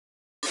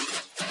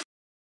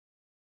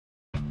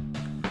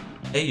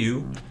Hey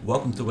you,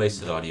 welcome to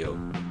Wasted Audio.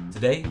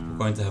 Today we're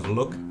going to have a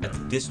look at the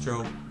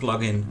Distrho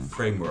plugin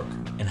framework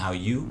and how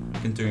you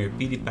can turn your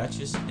PD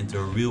patches into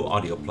a real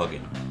audio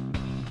plugin.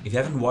 If you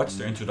haven't watched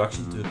our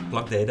introduction to the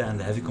plugdata and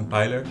the heavy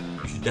compiler,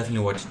 you should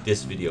definitely watch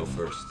this video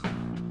first.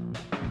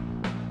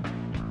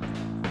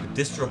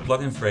 The Distrho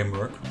plugin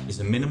framework is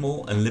a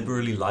minimal and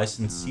liberally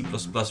licensed C++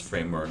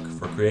 framework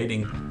for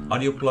creating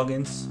audio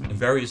plugins in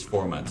various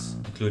formats,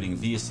 including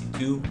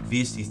VST2,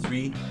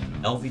 VST3,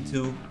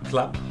 LV2,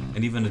 clap,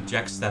 and even a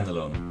jack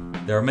standalone.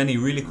 There are many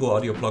really cool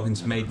audio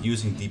plugins made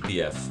using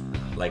DPF,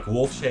 like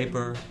Wolf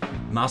Shaper,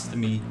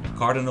 Master.me,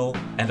 Cardinal,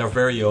 and our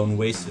very own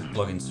Wasted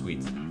plugin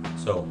suite.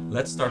 So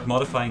let's start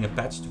modifying a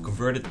patch to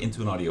convert it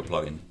into an audio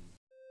plugin.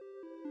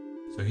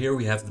 So here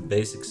we have the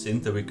basic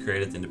synth that we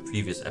created in the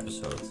previous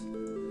episode.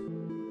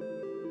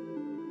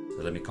 So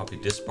let me copy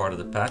this part of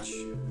the patch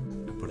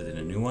and put it in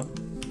a new one.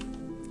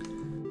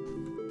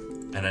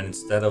 And then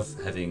instead of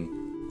having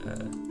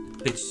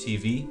pitch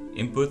CV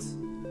input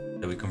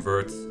that we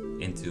convert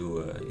into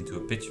a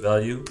pitch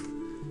value,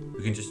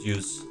 we can just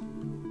use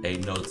a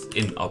note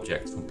in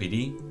object from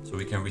PD so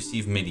we can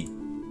receive MIDI.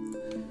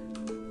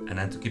 And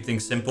then to keep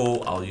things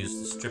simple, I'll use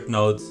the strip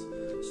node,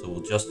 so we'll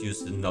just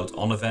use the note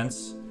on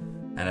events,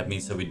 and that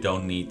means that we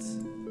don't need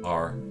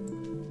our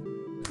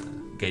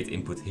gate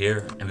input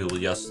here, and we will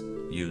just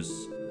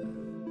use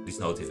these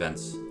note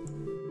events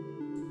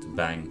to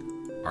bang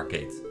our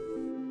gate.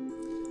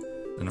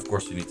 Then of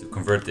course we need to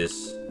convert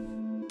this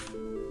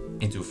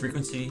into a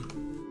frequency,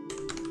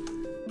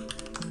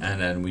 and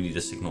then we need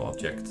a signal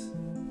object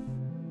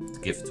to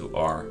give to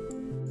our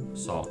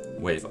saw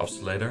wave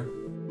oscillator.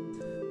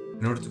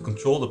 In order to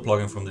control the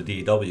plugin from the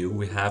DAW,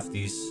 we have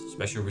these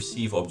special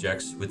receive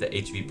objects with the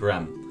HV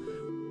param.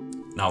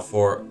 Now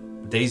for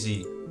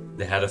Daisy,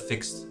 they had a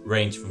fixed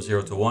range from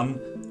 0 to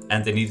 1,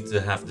 and they needed to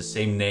have the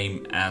same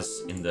name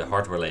as in the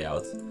hardware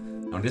layout.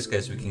 Now in this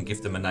case, we can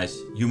give them a nice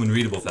human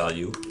readable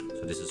value.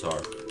 So this is our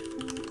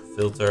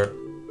filter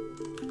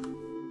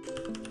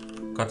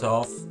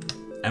cutoff,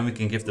 and we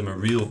can give them a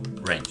real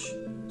range.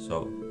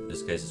 So in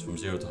this case it's from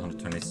 0 to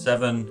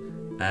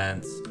 127,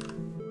 and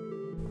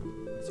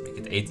let's make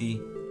it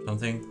 80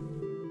 something.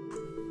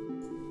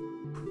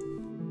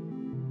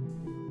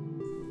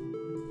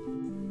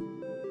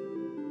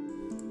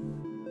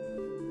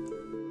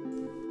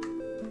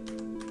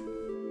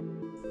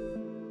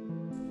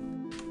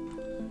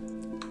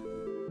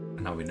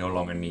 And now we no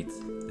longer need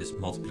this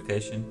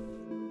multiplication.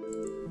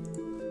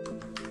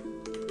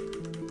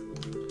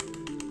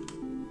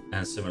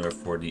 And similar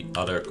for the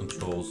other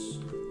controls.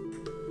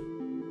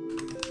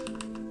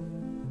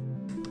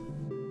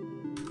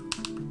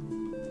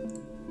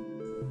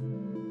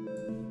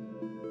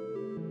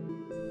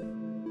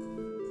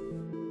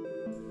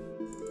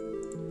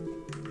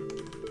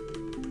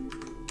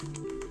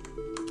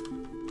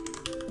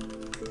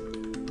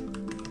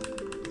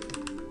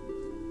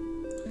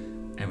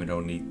 And we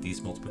don't need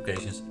these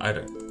multiplications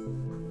either.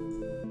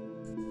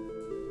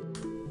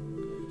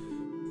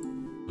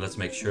 Let's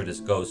make sure this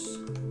goes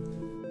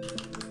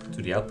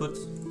to the output.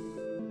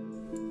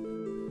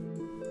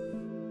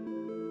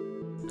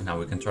 And now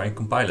we can try and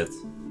compile it.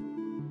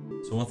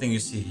 So one thing you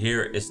see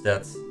here is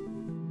that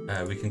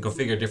we can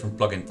configure different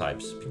plugin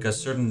types, because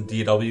certain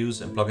DAWs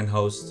and plugin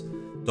hosts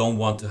don't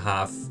want to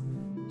have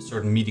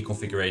certain MIDI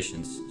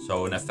configurations.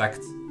 So an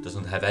effect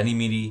doesn't have any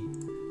MIDI,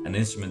 an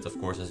instrument of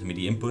course has a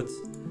MIDI input,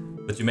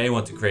 but you may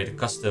want to create a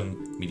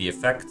custom MIDI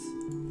effect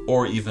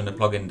or even a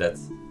plugin that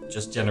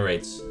just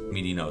generates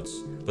MIDI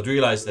notes. But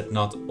realize that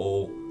not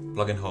all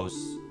plugin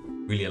hosts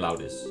really allow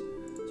this.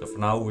 So for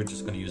now we're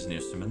just going to use an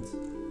instrument,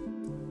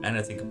 and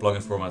I think a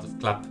plugin format of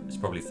clap is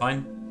probably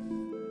fine.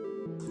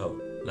 So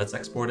let's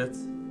export it.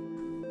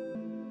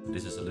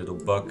 This is a little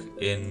bug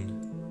in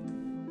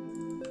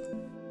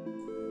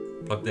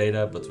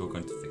plugdata, but we're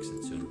going to fix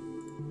it soon.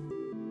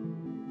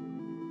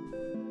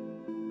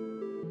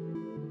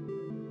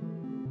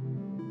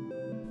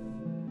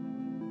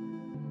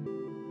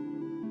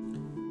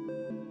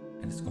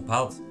 And it's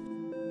compiled.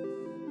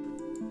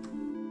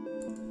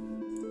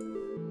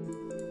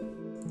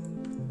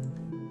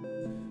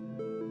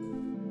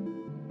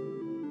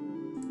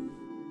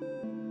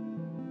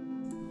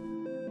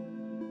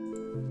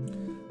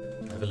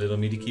 A little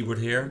MIDI keyboard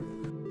here,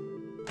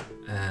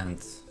 and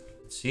let's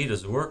see,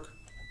 does it work?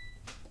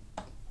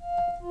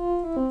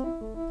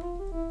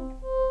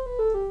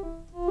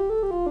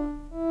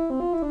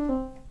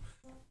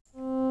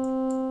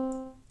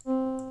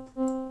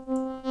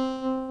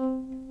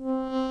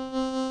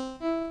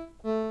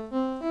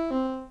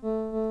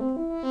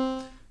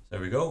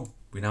 There we go.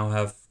 We now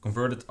have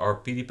converted our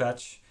PD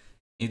patch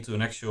into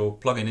an actual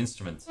plugin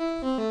instrument.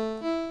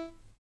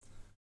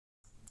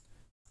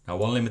 Now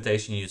one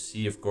limitation you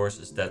see of course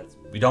is that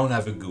we don't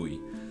have a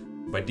GUI.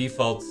 By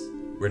default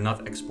we're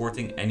not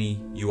exporting any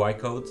UI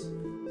code,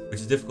 which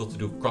is difficult to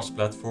do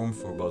cross-platform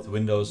for both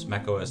Windows,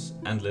 macOS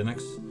and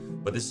Linux,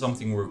 but this is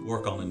something we'll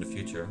work on in the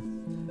future.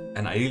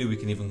 And ideally we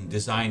can even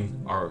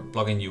design our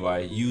plugin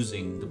UI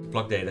using the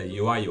plugdata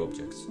UI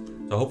objects.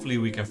 So hopefully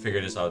we can figure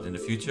this out in the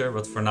future,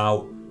 but for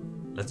now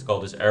let's call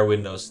this air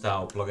window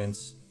style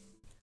plugins.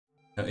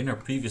 Now in our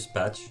previous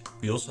patch,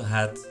 we also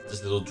had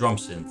this little drum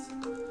synth.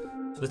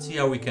 So let's see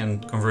how we can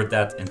convert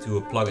that into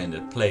a plugin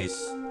that plays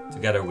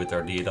together with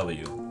our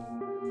DAW.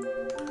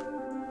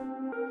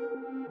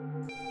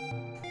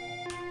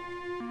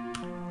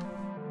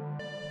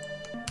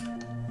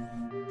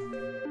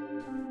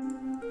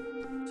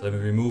 So let me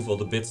remove all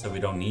the bits that we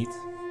don't need.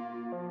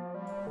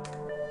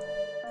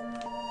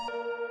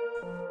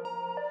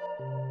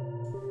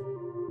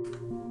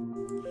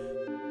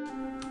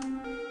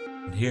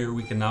 And here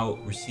we can now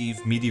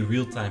receive MIDI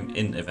real-time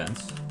in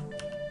events.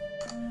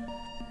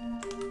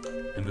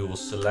 And we will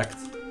select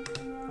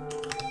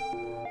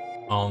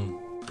on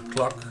the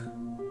clock,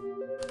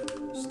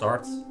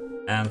 start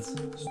and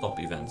stop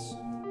events.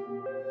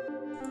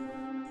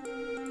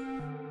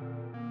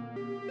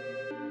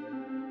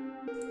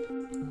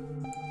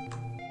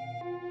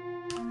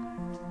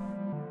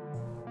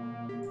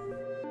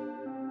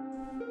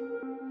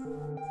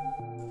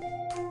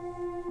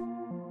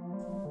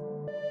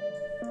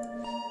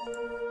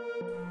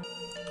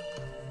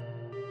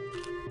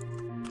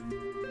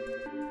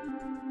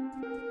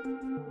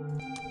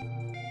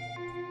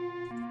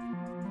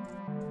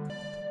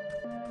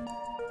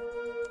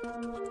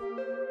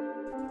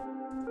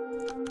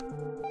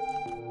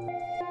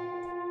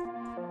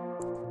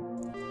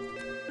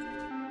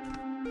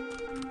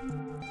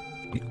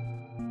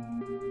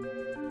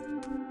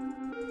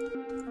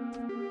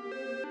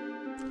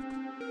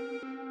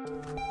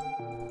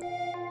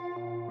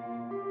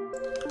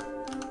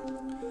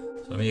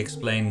 So let me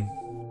explain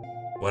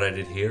what I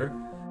did here.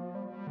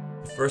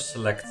 First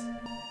select,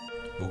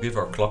 we'll give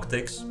our clock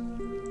ticks.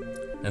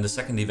 Then the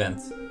second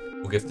event,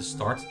 we'll give the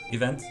start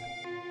event.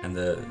 And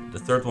the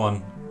third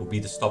one will be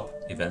the stop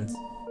event.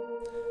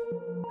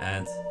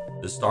 And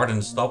the start and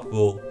the stop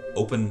will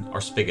open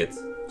our spigot.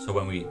 So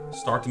when we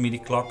start the MIDI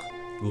clock,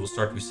 we will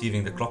start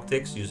receiving the clock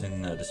ticks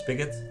using the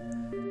spigot.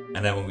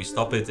 And then when we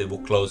stop it, it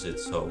will close it.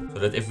 So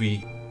that if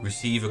we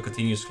receive a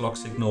continuous clock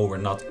signal, we're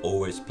not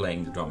always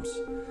playing the drums.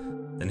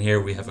 Then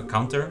here we have a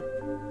counter.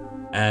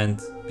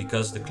 And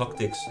because the clock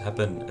ticks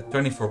happen at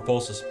 24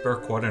 pulses per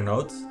quarter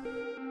note,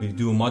 we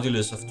do a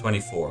modulus of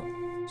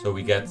 24. So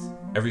we get,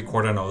 every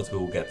quarter note we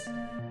will get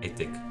a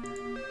tick.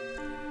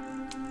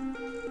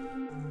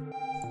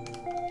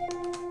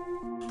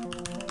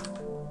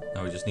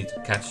 Now we just need to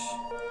catch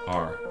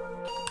our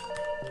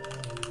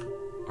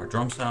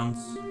drum sounds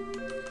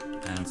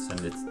and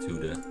send it to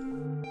the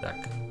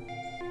DAC.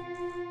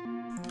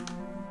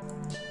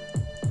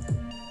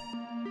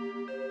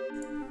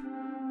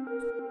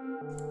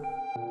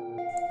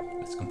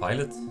 Let's compile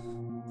it.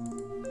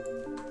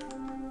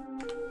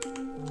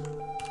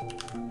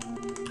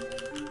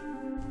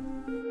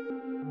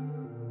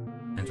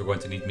 And we're going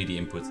to need MIDI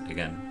input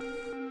again.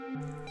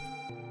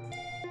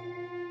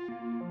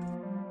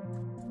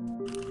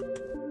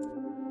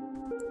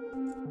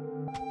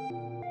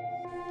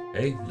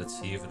 Okay, let's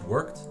see if it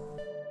worked.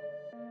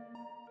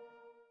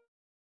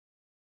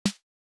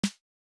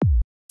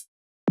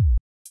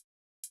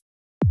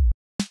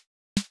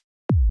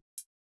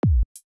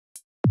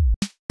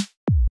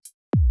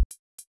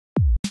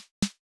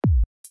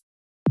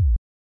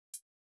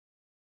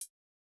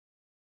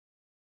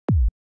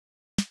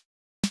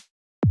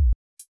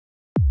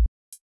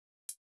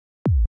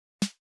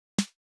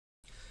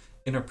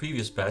 In our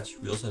previous patch,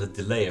 we also had a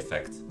delay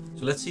effect.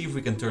 So let's see if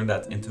we can turn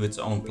that into its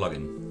own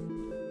plugin.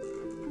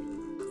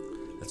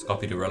 Let's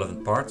copy the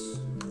relevant parts.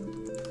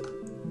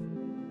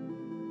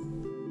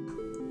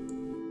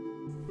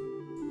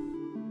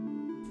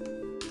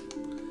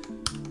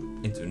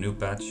 Into a new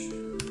patch.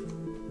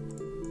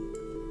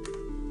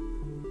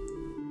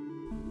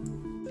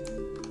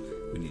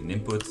 We need an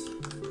input.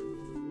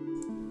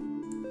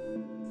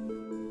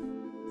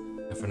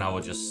 And for now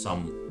we'll just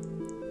sum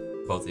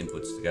both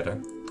inputs together.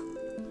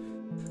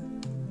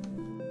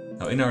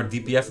 Now in our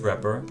DPF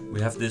wrapper,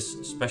 we have this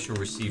special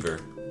receiver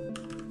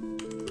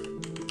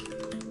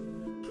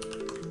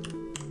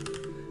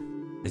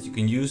that you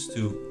can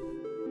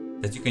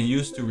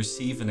use to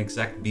receive an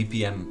exact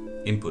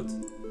BPM input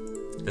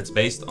that's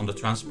based on the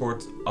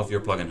transport of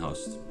your plugin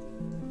host.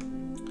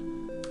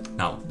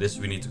 Now this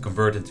we need to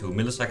convert into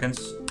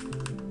milliseconds.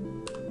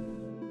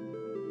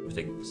 We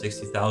take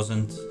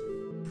 60,000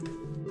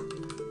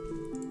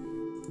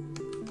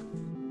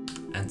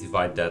 and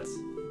divide that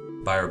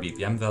by our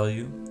BPM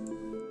value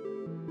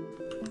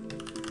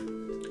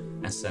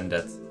and send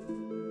that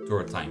to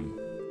our time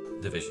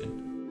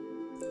division.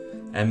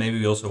 And maybe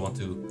we also want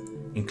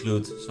to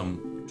include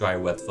some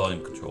dry-wet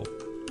volume control.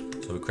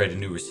 So we create a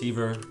new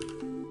receiver.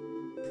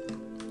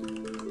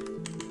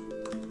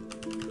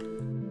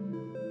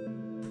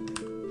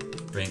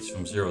 Range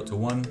from 0 to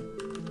 1.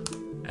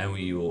 And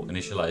we will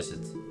initialize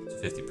it to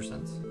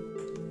 50%.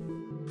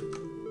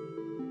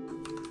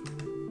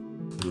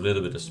 Do a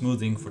little bit of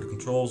smoothing for the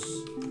controls.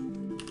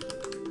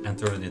 And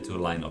turn it into a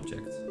line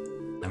object.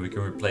 And we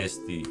can replace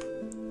the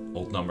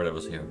old number that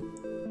was here.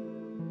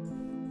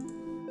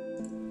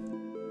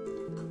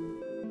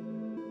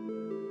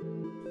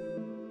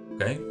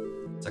 Okay,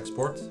 let's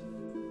export.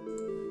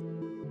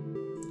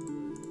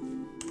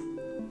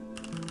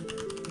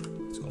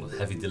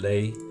 heavy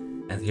delay,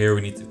 and here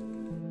we need to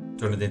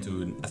turn it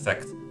into an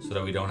effect so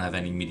that we don't have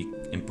any MIDI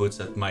inputs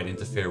that might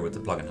interfere with the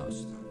plugin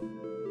host.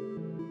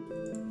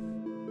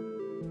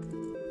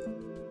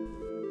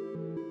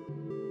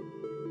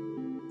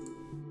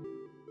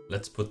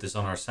 Let's put this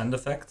on our send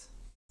effect.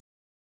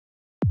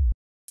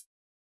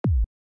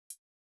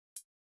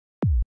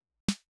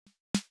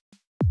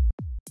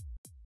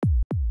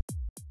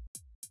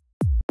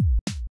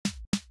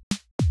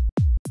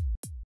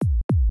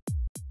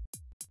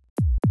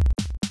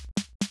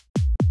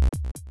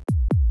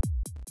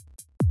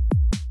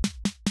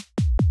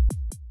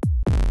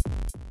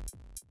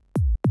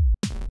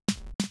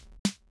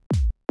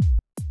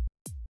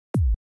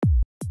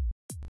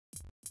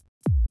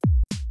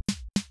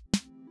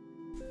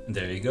 And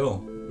there you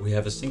go. We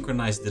have a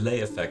synchronized delay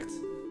effect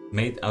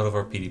made out of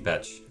our PD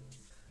patch.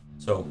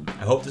 So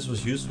I hope this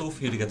was useful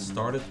for you to get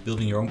started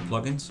building your own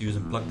plugins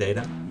using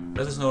plugdata.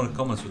 Let us know in the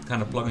comments what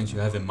kind of plugins you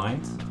have in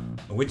mind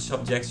and which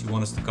subjects you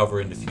want us to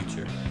cover in the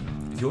future.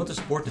 If you want to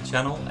support the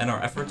channel and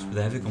our efforts with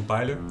the Heavy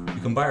Compiler,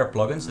 you can buy our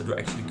plugins that were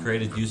actually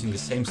created using the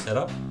same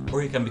setup,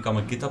 or you can become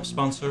a GitHub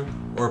sponsor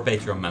or a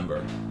Patreon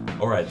member.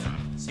 Alright,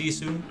 see you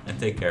soon and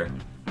take care.